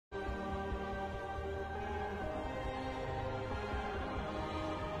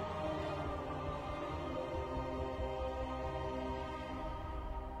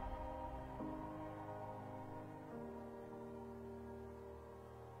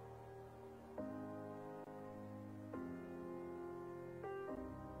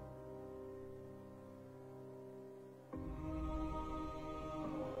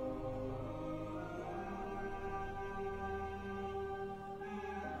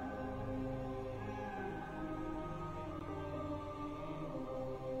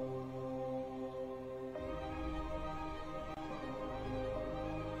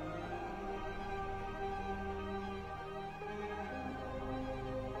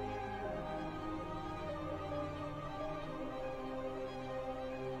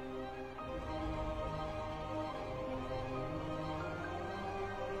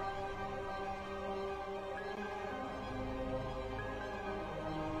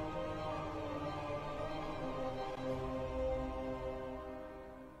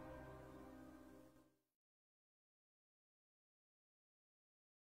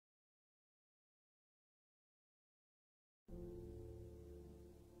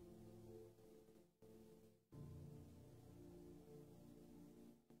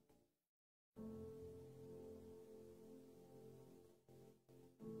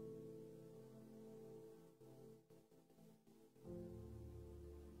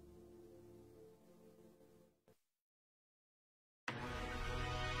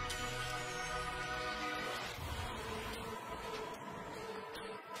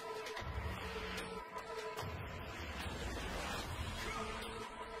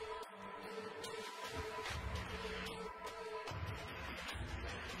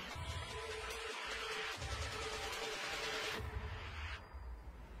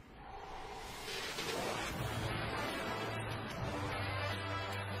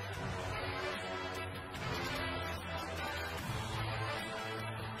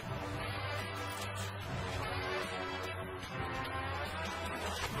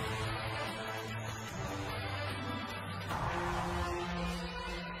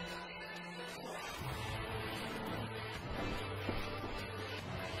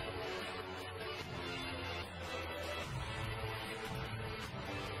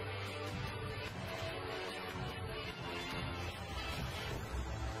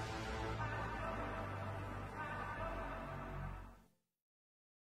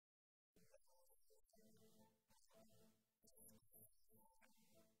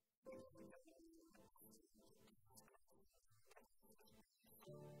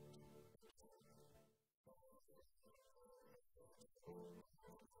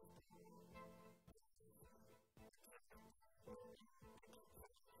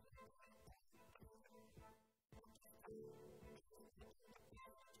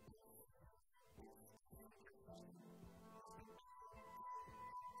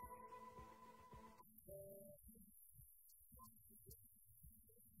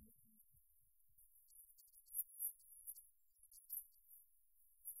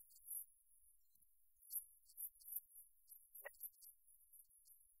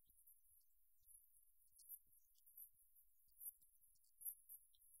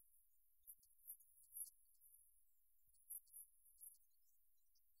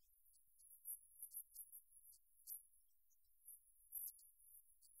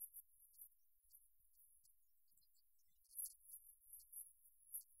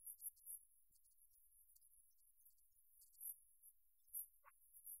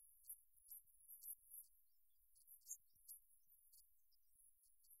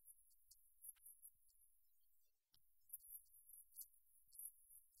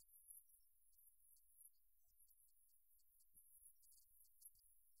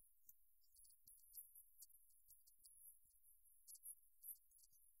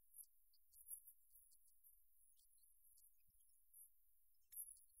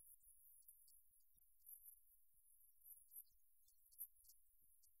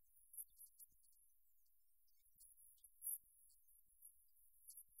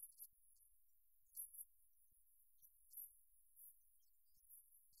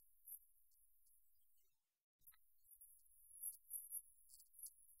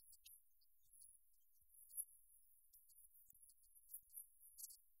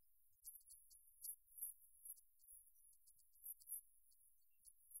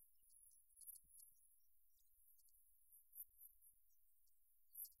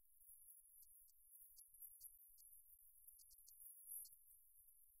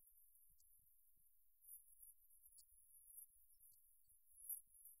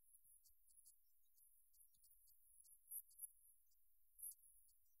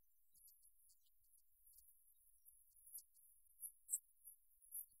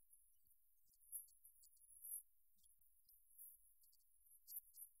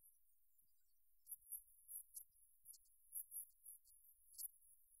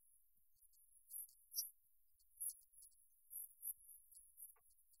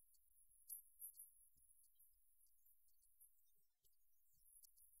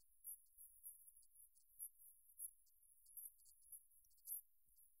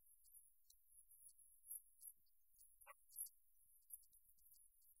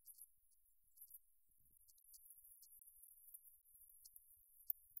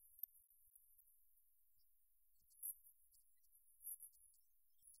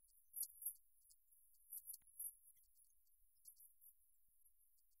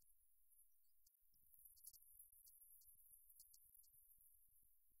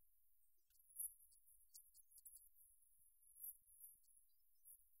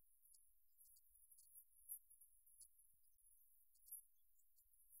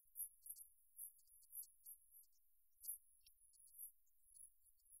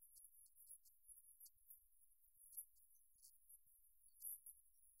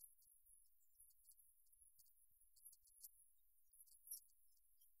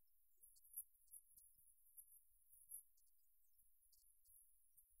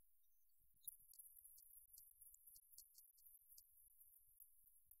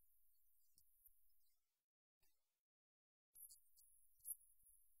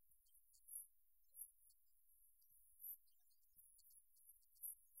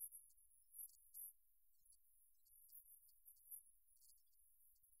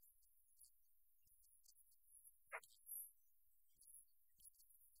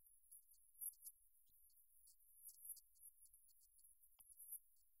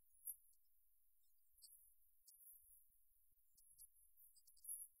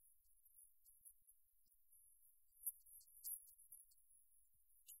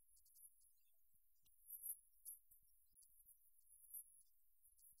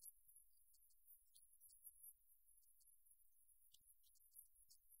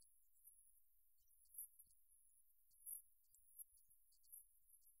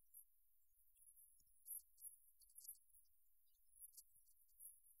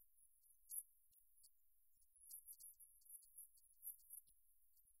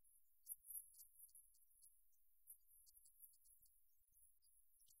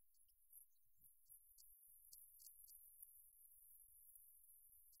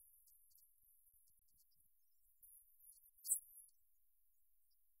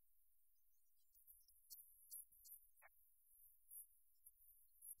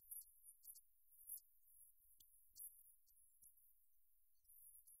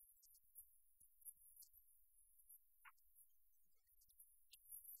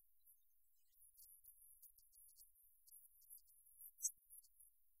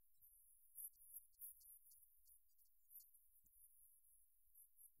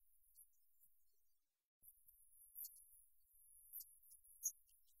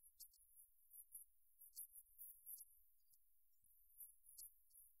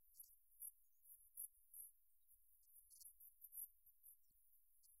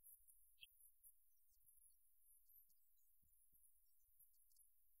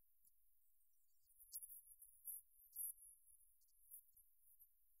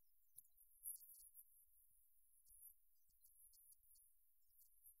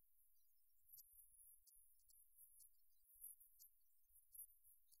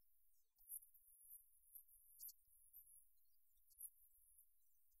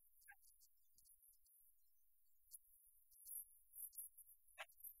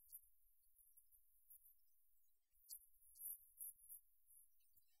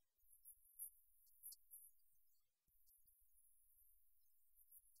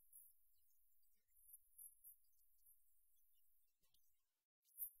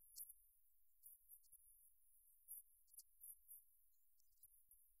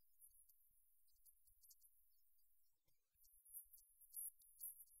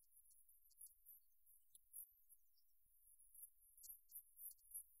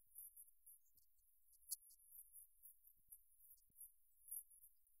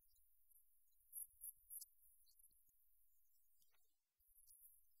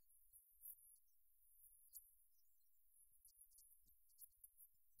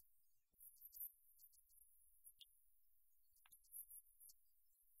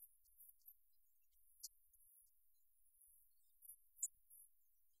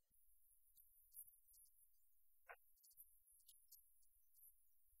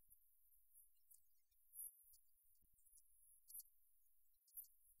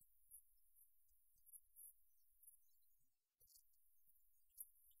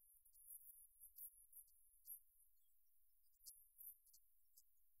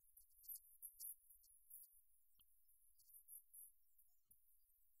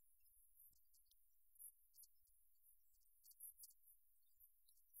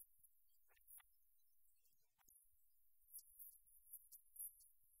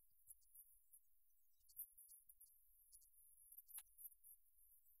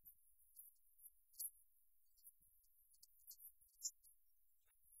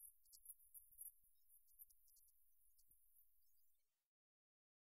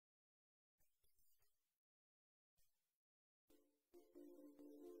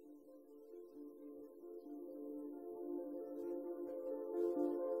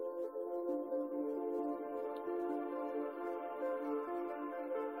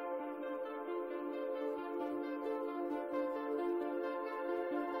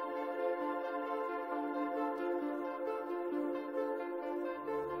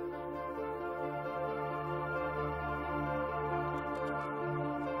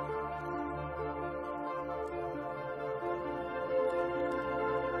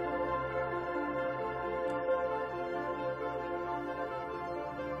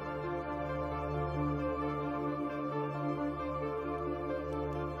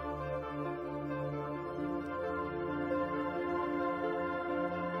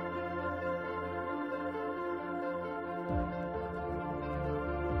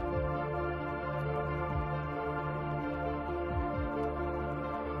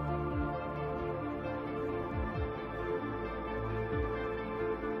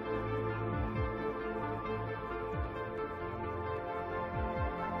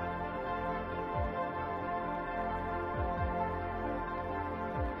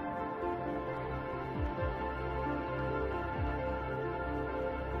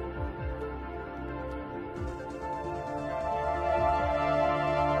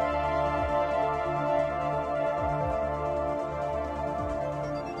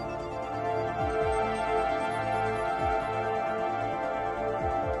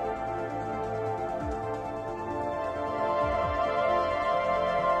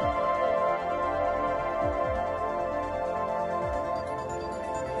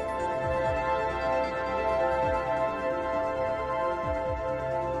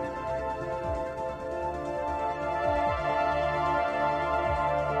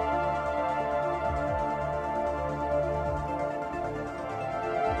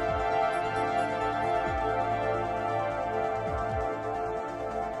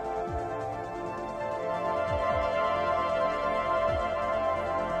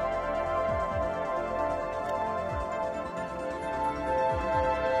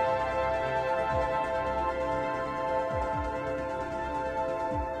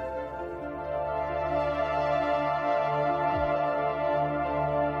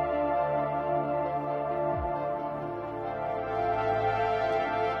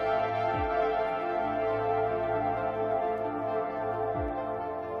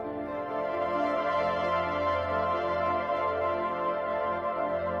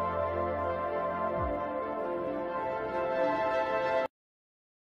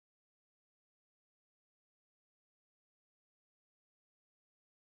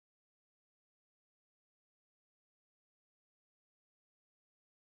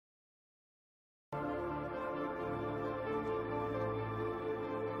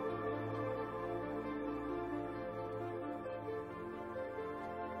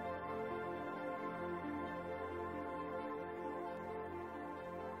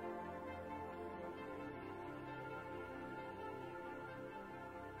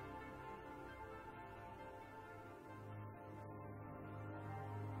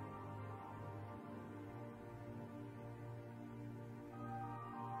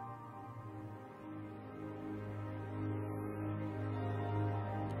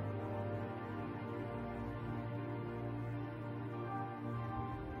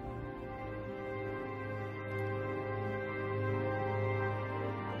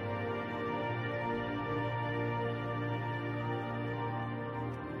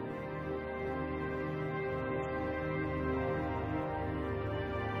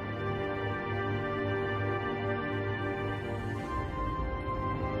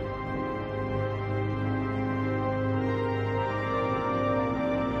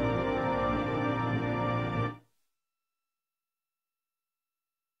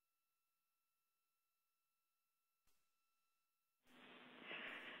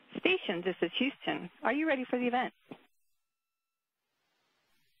Station, this is Houston. Are you ready for the event?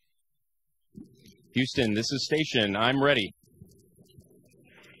 Houston, this is Station. I'm ready.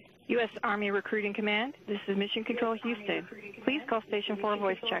 U.S. Army Recruiting Command, this is Mission Control Houston. Please call Station for a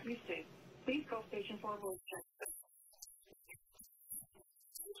voice check. Please call Station for a voice check.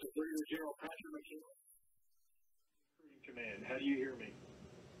 This is Brigadier General Patrick McKinley. Recruiting Command, how do you hear me?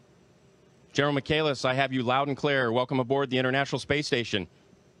 General Michaelis, I have you loud and clear. Welcome aboard the International Space Station.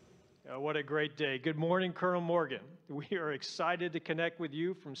 What a great day. Good morning, Colonel Morgan. We are excited to connect with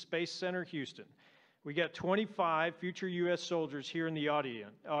you from Space Center, Houston. We got 25 future U.S. soldiers here in the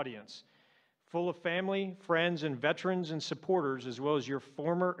audience, full of family, friends, and veterans and supporters, as well as your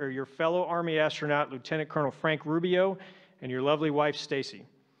fellow Army astronaut, Lieutenant Colonel Frank Rubio, and your lovely wife, Stacy.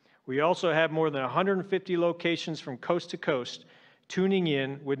 We also have more than 150 locations from coast to coast tuning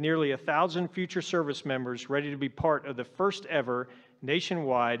in with nearly 1,000 future service members ready to be part of the first ever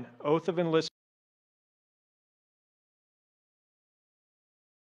nationwide Oath of Enlistment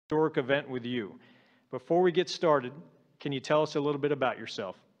historic event with you. Before we get started, can you tell us a little bit about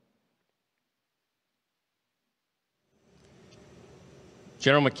yourself?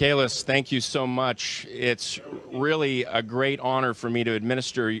 General Michaelis, thank you so much. It's really a great honor for me to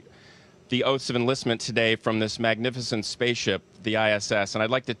administer the oaths of enlistment today from this magnificent spaceship, the ISS, and I'd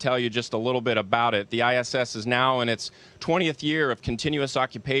like to tell you just a little bit about it. The ISS is now in its 20th year of continuous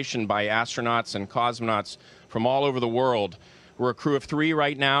occupation by astronauts and cosmonauts from all over the world. We're a crew of 3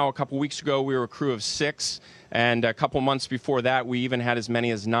 right now. A couple weeks ago, we were a crew of 6, and a couple months before that, we even had as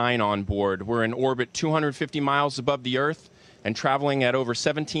many as 9 on board. We're in orbit 250 miles above the Earth and traveling at over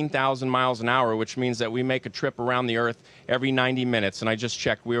 17,000 miles an hour, which means that we make a trip around the Earth every 90 minutes. And I just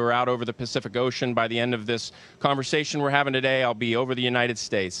checked. We were out over the Pacific Ocean. By the end of this conversation we're having today, I'll be over the United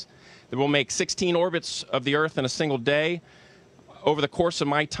States. We'll make 16 orbits of the Earth in a single day. Over the course of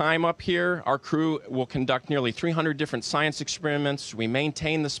my time up here, our crew will conduct nearly 300 different science experiments. We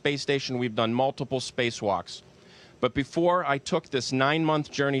maintain the space station. We've done multiple spacewalks. But before I took this 9-month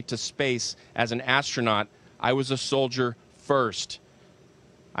journey to space as an astronaut, I was a soldier first.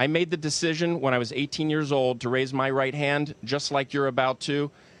 I made the decision when I was 18 years old to raise my right hand, just like you're about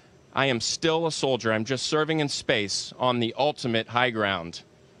to. I am still a soldier. I'm just serving in space on the ultimate high ground.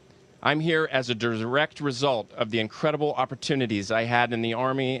 I'm here as a direct result of the incredible opportunities I had in the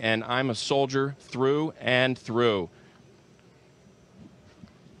Army, and I'm a soldier through and through.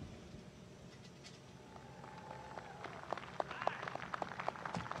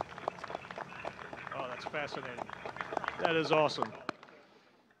 Oh, that's fascinating. That is awesome.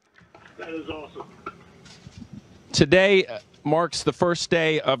 That is awesome. Today marks the first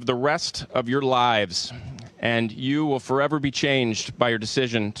day of the rest of your lives, and you will forever be changed by your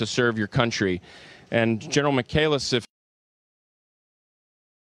decision to serve your country. And General Michaelis, if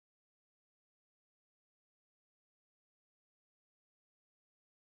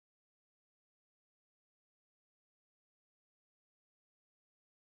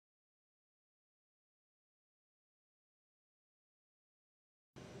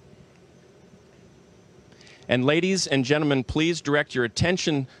And ladies and gentlemen, please direct your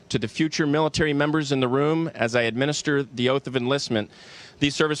attention to the future military members in the room as I administer the oath of enlistment.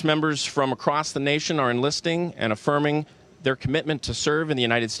 These service members from across the nation are enlisting and affirming their commitment to serve in the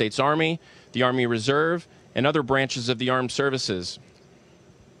United States Army, the Army Reserve, and other branches of the armed services.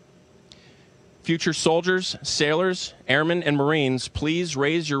 Future soldiers, sailors, airmen, and Marines, please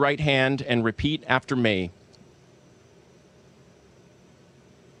raise your right hand and repeat after me.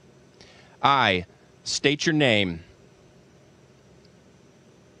 I state your name.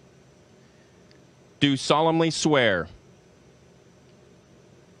 Do solemnly swear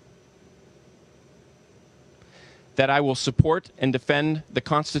that I will support and defend the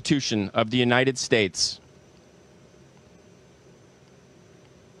Constitution of the United States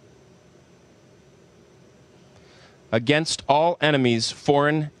against all enemies,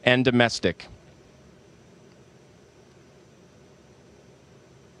 foreign and domestic,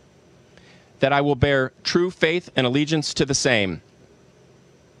 that I will bear true faith and allegiance to the same,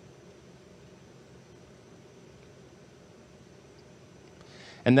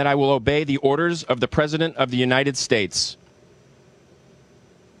 and that I will obey the orders of the President of the United States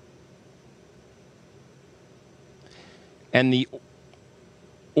and the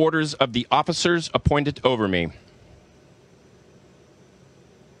orders of the officers appointed over me.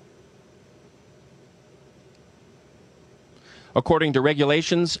 According to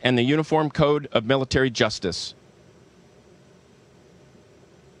regulations and the Uniform Code of Military Justice.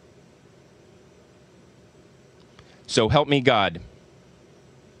 So help me God.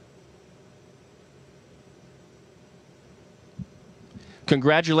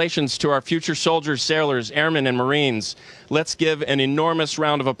 Congratulations to our future soldiers, sailors, airmen, and Marines. Let's give an enormous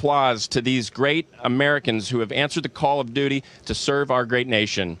round of applause to these great Americans who have answered the call of duty to serve our great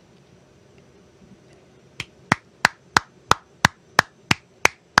nation.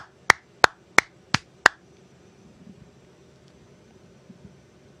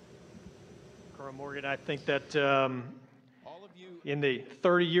 Colonel Morgan, I think that in the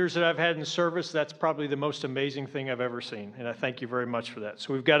 30 years that I've had in service, that's probably the most amazing thing I've ever seen, and I thank you very much for that.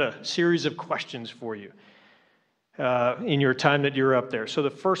 So we've got a series of questions for you in your time that you're up there. So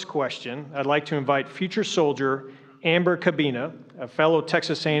the first question, I'd like to invite future soldier Amber Cabina, a fellow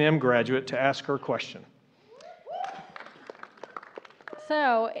Texas A&M graduate, to ask her question.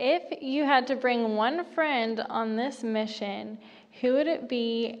 So, if you had to bring one friend on this mission, who would it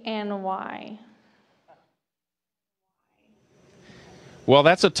be and why? Well,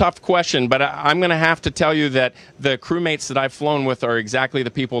 that's a tough question, but I'm going to have to tell you that the crewmates that I've flown with are exactly the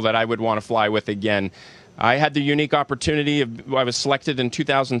people that I would want to fly with again. I had the unique opportunity I was selected in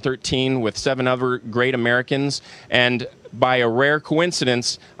 2013 with 7 other great Americans, and by a rare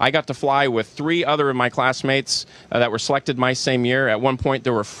coincidence, I got to fly with 3 other of my classmates that were selected my same year. At one point,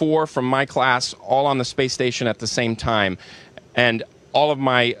 there were 4 from my class all on the space station at the same time, and all of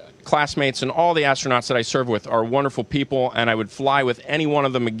my classmates and all the astronauts that I serve with are wonderful people, and I would fly with any one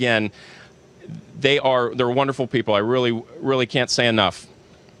of them again. They're wonderful people. I really can't say enough.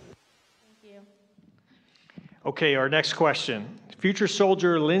 Thank you. Okay, our next question. Future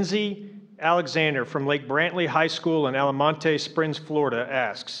soldier Lindsay Alexander from Lake Brantley High School in Almonte Springs, Florida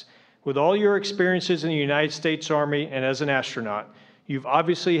asks, with all your experiences in the United States Army and as an astronaut, you've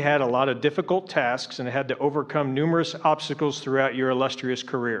obviously had a lot of difficult tasks and had to overcome numerous obstacles throughout your illustrious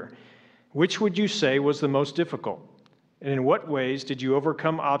career. Which would you say was the most difficult? And in what ways did you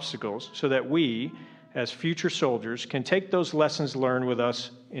overcome obstacles so that we, as future soldiers, can take those lessons learned with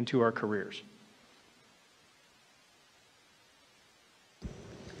us into our careers?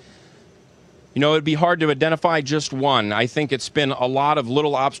 You know, it'd be hard to identify just one. I think it's been a lot of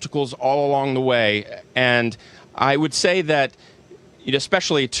little obstacles all along the way. And I would say that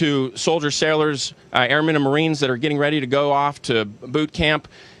especially to soldiers, sailors, airmen, and Marines that are getting ready to go off to boot camp,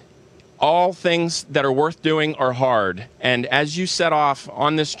 all things that are worth doing are hard. And as you set off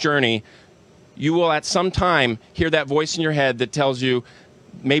on this journey, you will at some time hear that voice in your head that tells you,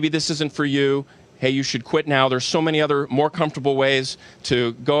 maybe this isn't for you. Hey, you should quit now. There's so many other more comfortable ways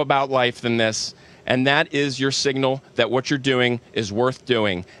to go about life than this. And that is your signal that what you're doing is worth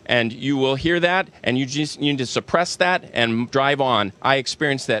doing. And you will hear that, and you just need to suppress that and drive on. I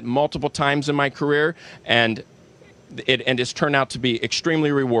experienced that multiple times in my career, and it's turned out to be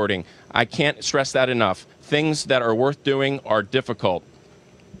extremely rewarding. I can't stress that enough. Things that are worth doing are difficult.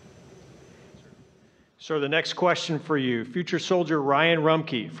 So the next question for you, future soldier Ryan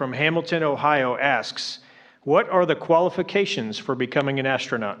Rumke from Hamilton, Ohio asks, what are the qualifications for becoming an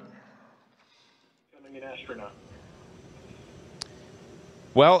astronaut?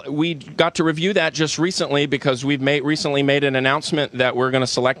 Well, we got to review that just recently because we've recently made an announcement that we're going to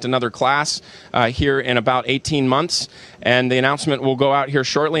select another class here in about 18 months, and the announcement will go out here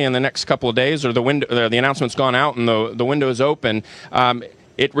shortly in the next couple of days, or the announcement's gone out and the window is open.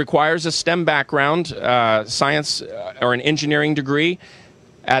 It requires a STEM background, science or an engineering degree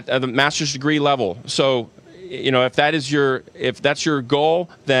at the master's degree level. So, you know, if that's your goal,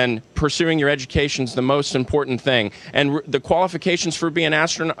 then pursuing your education is the most important thing. And the qualifications for being an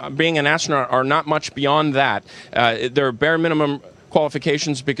astronaut are not much beyond that. There are bare minimum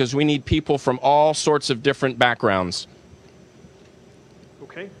qualifications because we need people from all sorts of different backgrounds.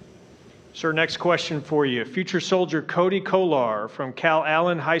 Okay. Sir, next question for you. Future soldier Cody Kolar from Cal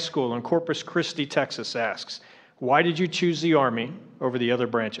Allen High School in Corpus Christi, Texas asks, why did you choose the Army over the other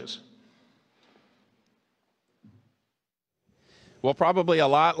branches? Well, probably a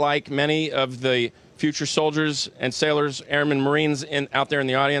lot like many of the future soldiers and sailors, airmen, Marines out there in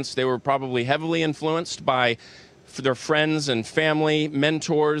the audience. They were probably heavily influenced by their friends and family,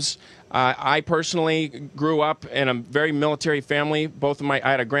 mentors. I personally grew up in a very military family. I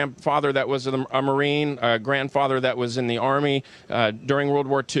had a grandfather that was a Marine, a grandfather that was in the Army during World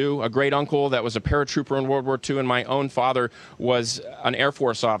War II, a great uncle that was a paratrooper in World War II, and my own father was an Air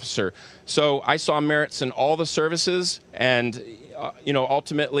Force officer. So I saw merits in all the services, and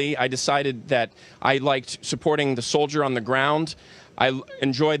ultimately I decided that I liked supporting the soldier on the ground. I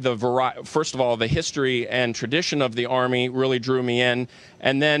enjoyed first of all, the history and tradition of the Army really drew me in,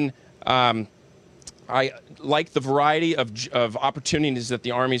 and then I I like the variety of opportunities that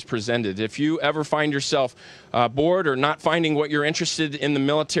the Army's presented. If you ever find yourself bored or not finding what you're interested in the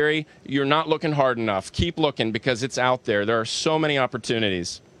military, you're not looking hard enough. Keep looking, because it's out there. There are so many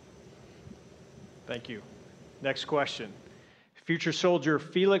opportunities. Thank you. Next question. Future soldier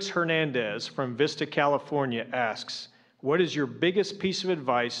Felix Hernandez from Vista, California asks, what is your biggest piece of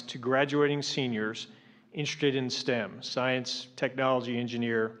advice to graduating seniors interested in STEM, science, technology,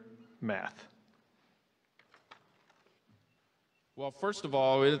 engineer, math? Well, first of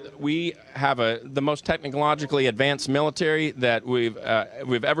all, we have the most technologically advanced military that we've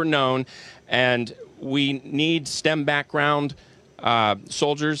ever known, and we need STEM background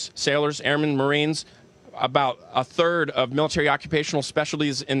soldiers, sailors, airmen, Marines. About a third of military occupational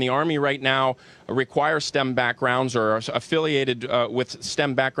specialties in the Army right now require STEM backgrounds or are affiliated with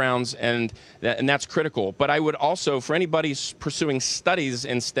STEM backgrounds, and that's critical. But I would also, for anybody pursuing studies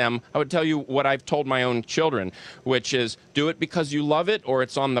in STEM, I would tell you what I've told my own children, which is do it because you love it, or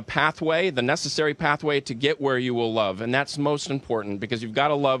it's on the pathway, the necessary pathway to get where you will love. And that's most important, because you've got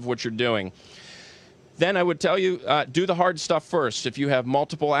to love what you're doing. Then I would tell you, do the hard stuff first. If you have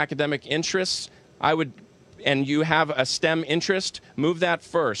multiple academic interests, and you have a STEM interest, move that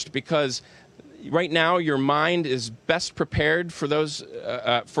first, because right now your mind is best prepared for those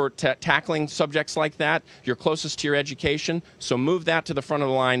tackling subjects like that. You're closest to your education, so move that to the front of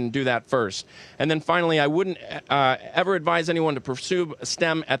the line and do that first. And then finally, I wouldn't ever advise anyone to pursue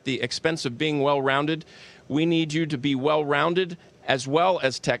STEM at the expense of being well-rounded. We need you to be well-rounded as well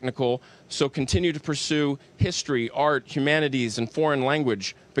as technical, so continue to pursue history, art, humanities, and foreign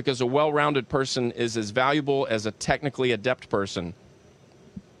language, because a well-rounded person is as valuable as a technically adept person.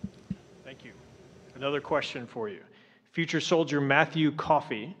 Thank you. Another question for you. Future soldier Matthew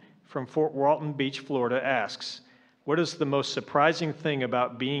Coffey from Fort Walton Beach, Florida asks, what is the most surprising thing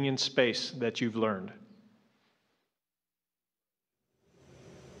about being in space that you've learned?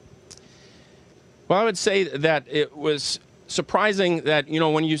 Well, I would say that it was surprising that, you know,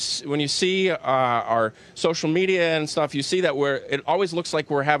 when you see our social media and stuff, you see that it always looks like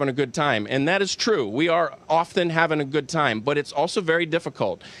we're having a good time, and that is true. We are often having a good time, but it's also very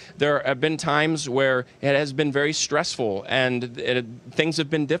difficult. There have been times where it has been very stressful and things have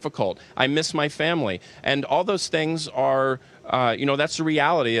been difficult. I miss my family, and all those things are, you know, that's the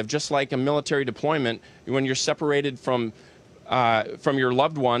reality of just like a military deployment. When you're separated from your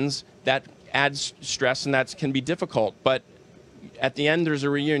loved ones, that adds stress, and that can be difficult. But at the end, there's a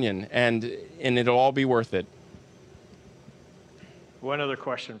reunion, and it'll all be worth it. One other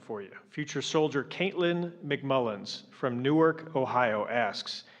question for you. Future soldier Caitlin McMullins from Newark, Ohio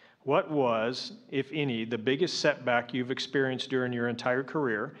asks, what was, if any, the biggest setback you've experienced during your entire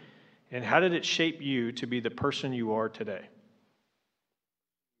career, and how did it shape you to be the person you are today?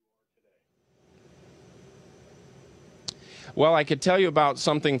 Well, I could tell you about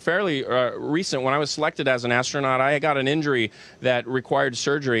something fairly recent. When I was selected as an astronaut, I got an injury that required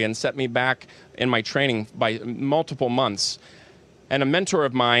surgery and set me back in my training by multiple months. And a mentor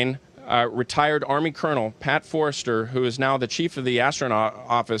of mine, retired Army Colonel Pat Forrester, who is now the chief of the astronaut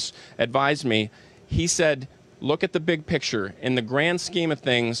office, advised me. He said, look at the big picture. In the grand scheme of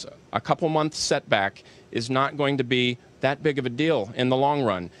things, a couple months setback is not going to be that big of a deal in the long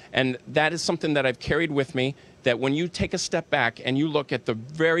run. And that is something that I've carried with me, that when you take a step back and you look at the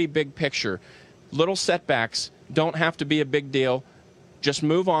very big picture, little setbacks don't have to be a big deal. Just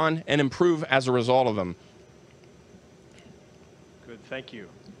move on and improve as a result of them. Good, thank you.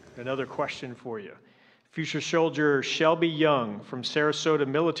 Another question for you. Future soldier Shelby Young from Sarasota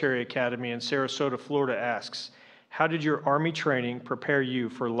Military Academy in Sarasota, Florida asks, how did your Army training prepare you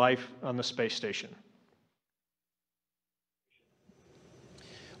for life on the space station?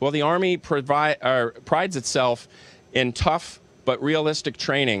 Well, the Army prides itself in tough but realistic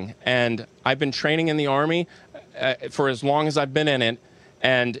training, and I've been training in the Army for as long as I've been in it,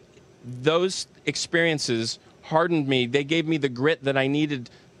 and those experiences hardened me. They gave me the grit that I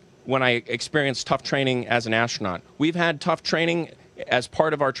needed when I experienced tough training as an astronaut. We've had tough training as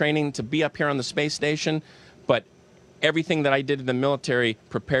part of our training to be up here on the space station, but everything that I did in the military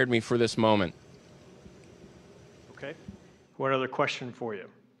prepared me for this moment. Okay. One other question for you.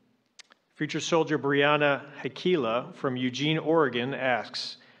 Future soldier Brianna Hakila from Eugene, Oregon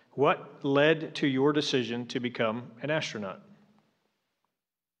asks, what led to your decision to become an astronaut?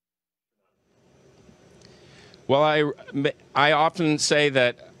 Well, I often say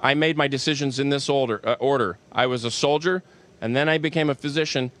that I made my decisions in this order. I was a soldier, and then I became a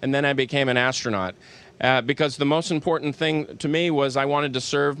physician, and then I became an astronaut. because the most important thing to me was I wanted to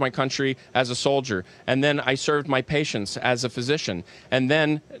serve my country as a soldier. And then I served my patients as a physician. And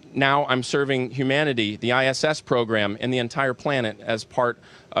then now I'm serving humanity, the ISS program, and the entire planet as part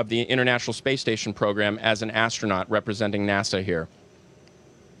of the International Space Station program as an astronaut representing NASA here.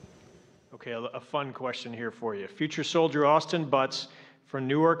 Okay, a fun question here for you. Future soldier Austin Butts from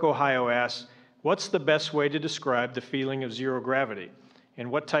Newark, Ohio asks, what's the best way to describe the feeling of zero gravity? And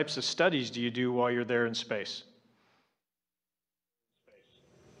what types of studies do you do while you're there in space?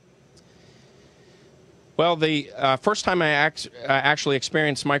 Well, the first time I actually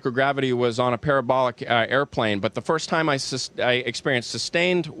experienced microgravity was on a parabolic airplane, but the first time I experienced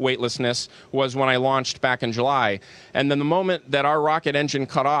sustained weightlessness was when I launched back in July. And then the moment that our rocket engine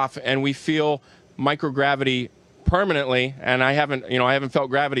cut off and we feel microgravity permanently, and I haven't felt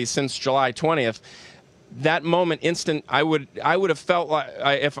gravity since July 20th, that moment, I would have felt like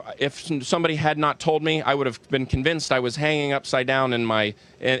if somebody had not told me, I would have been convinced I was hanging upside down in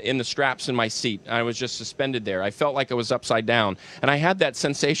the straps in my seat. I was just suspended there. I felt like I was upside down, and I had that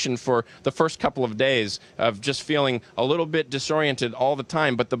sensation for the first couple of days of just feeling a little bit disoriented all the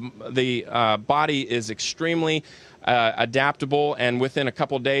time. But the body is extremely adaptable, and within a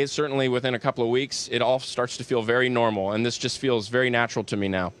couple of days, certainly within a couple of weeks, it all starts to feel very normal, and this just feels very natural to me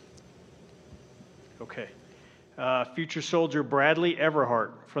now. Okay. Future soldier Bradley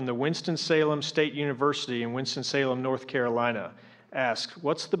Everhart from the Winston-Salem State University in Winston-Salem, North Carolina asks,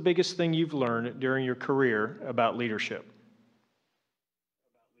 what's the biggest thing you've learned during your career about leadership?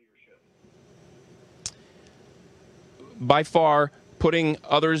 By far, putting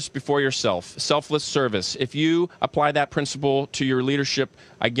others before yourself, selfless service. If you apply that principle to your leadership,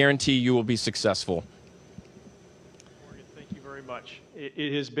 I guarantee you will be successful. Morgan, thank you very much.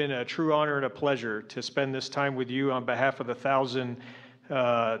 It has been a true honor and a pleasure to spend this time with you on behalf of the 1,000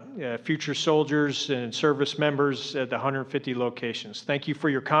 future soldiers and service members at the 150 locations. Thank you for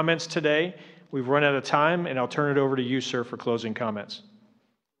your comments today. We've run out of time, and I'll turn it over to you, sir, for closing comments.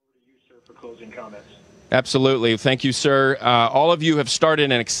 Absolutely. Thank you, sir. All of you have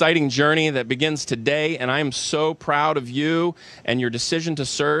started an exciting journey that begins today, and I am so proud of you and your decision to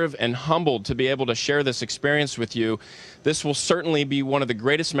serve and humbled to be able to share this experience with you. This will certainly be one of the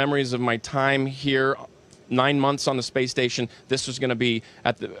greatest memories of my time here, 9 months on the space station. This was going to be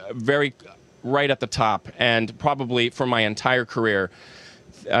at the right at the top, and probably for my entire career.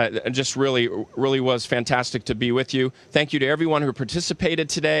 Just really was fantastic to be with you. Thank you to everyone who participated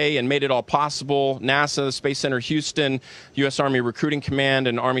today and made it all possible. NASA, the Space Center Houston, U.S. Army Recruiting Command,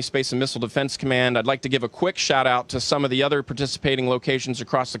 and Army Space and Missile Defense Command. I'd like to give a quick shout out to some of the other participating locations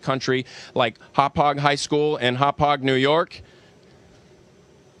across the country, like Hauppauge High School in Hauppauge, New York,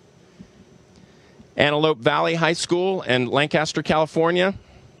 Antelope Valley High School in Lancaster, California,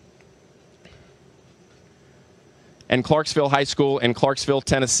 and Clarksville High School in Clarksville,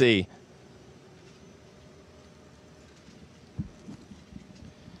 Tennessee.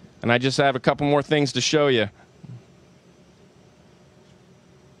 And I just have a couple more things to show you.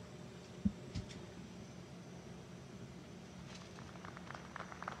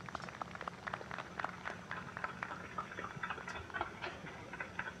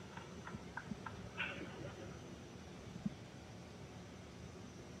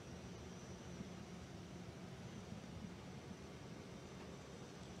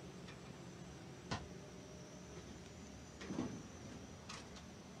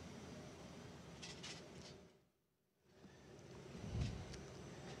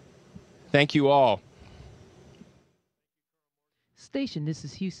 Thank you all. Station, this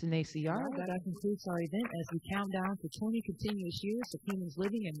is Houston ACR. That concludes our event as we count down to 20 continuous years of humans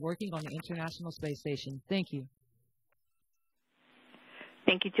living and working on the International Space Station. Thank you.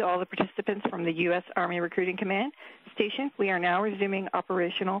 Thank you to all the participants from the U.S. Army Recruiting Command. Station, we are now resuming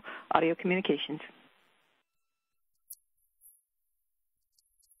operational audio communications.